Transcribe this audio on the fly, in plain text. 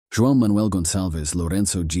Joao Manuel Gonçalves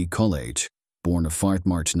Lourenco G. College, born of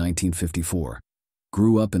March 1954,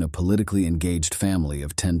 grew up in a politically engaged family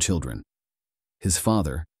of 10 children. His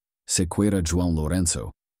father, Sequeira João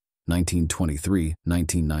Lourenco,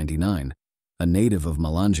 1923-1999, a native of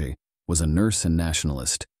Malanje, was a nurse and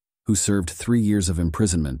nationalist who served 3 years of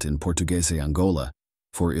imprisonment in Portuguese Angola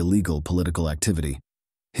for illegal political activity.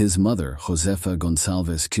 His mother, Josefa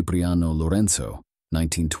Gonçalves Cipriano Lourenco,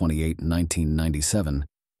 1928-1997,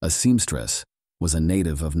 a seamstress, was a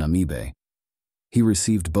native of Namibe. He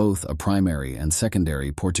received both a primary and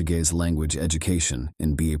secondary Portuguese language education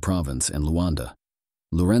in Bahia Province and Luanda.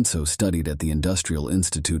 Lourenco studied at the Industrial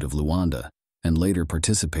Institute of Luanda and later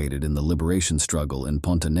participated in the liberation struggle in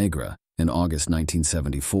Ponta Negra in August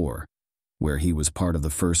 1974, where he was part of the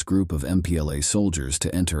first group of MPLA soldiers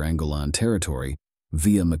to enter Angolan territory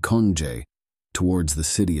via Maconge towards the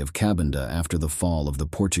city of Cabinda after the fall of the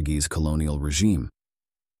Portuguese colonial regime.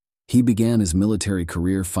 He began his military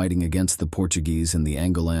career fighting against the Portuguese in the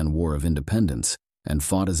Angolan War of Independence and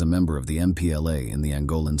fought as a member of the MPLA in the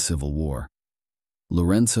Angolan Civil War.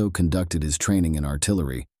 Lourenco conducted his training in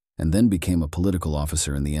artillery and then became a political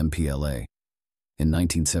officer in the MPLA. In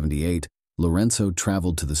 1978, Lourenco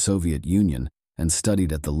traveled to the Soviet Union and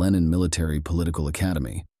studied at the Lenin Military Political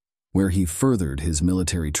Academy, where he furthered his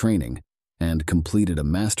military training and completed a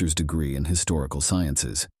master's degree in historical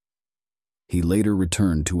sciences. He later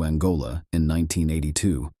returned to Angola in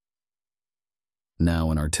 1982.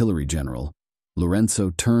 Now an artillery general,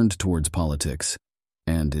 Lourenco turned towards politics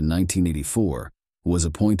and in 1984 was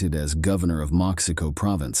appointed as governor of Moxico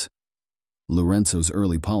Province. Lourenco's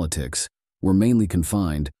early politics were mainly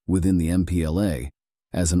confined within the MPLA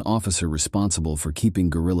as an officer responsible for keeping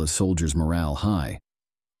guerrilla soldiers' morale high.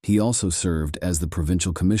 He also served as the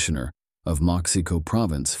provincial commissioner of Moxico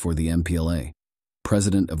Province for the MPLA,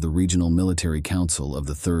 president of the Regional Military Council of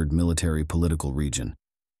the 3rd Military Political Region,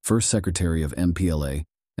 first secretary of MPLA,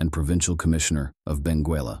 and provincial commissioner of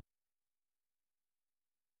Benguela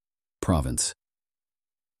Province.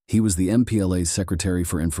 He was the MPLA's Secretary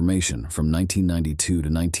for Information from 1992 to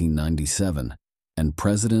 1997 and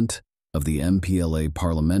president of the MPLA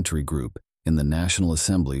Parliamentary Group in the National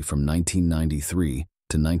Assembly from 1993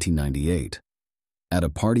 to 1998. At a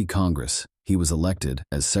party congress, he was elected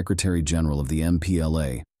as Secretary General of the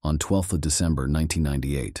MPLA on 12 December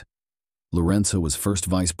 1998. Lourenco was first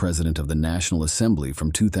Vice President of the National Assembly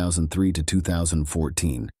from 2003 to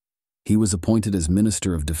 2014. He was appointed as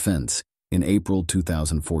Minister of Defense in April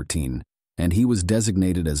 2014, and he was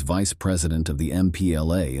designated as Vice President of the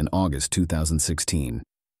MPLA in August 2016.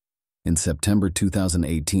 In September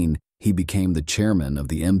 2018, he became the chairman of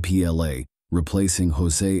the MPLA, replacing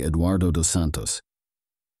José Eduardo dos Santos.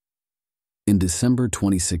 In December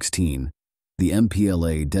 2016, the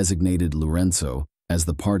MPLA designated Lourenco as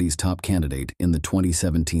the party's top candidate in the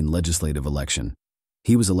 2017 legislative election.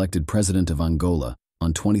 He was elected President of Angola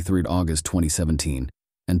on 23 August 2017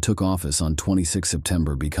 and took office on 26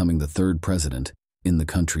 September, becoming the 3rd president in the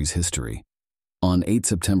country's history. On 8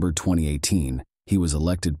 September 2018, he was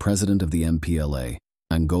elected president of the MPLA,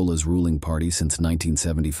 Angola's ruling party since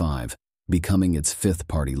 1975, becoming its 5th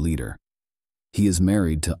party leader. He is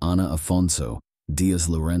married to Ana Afonso Dias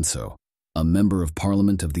Lourenco, a member of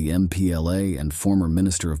parliament of the MPLA and former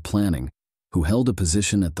Minister of Planning, who held a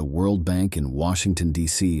position at the World Bank in Washington,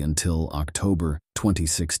 D.C. until October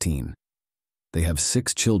 2016. They have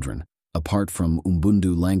 6 children. Apart from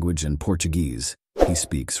Umbundu language and Portuguese, he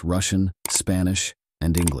speaks Russian, Spanish,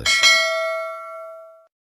 and English.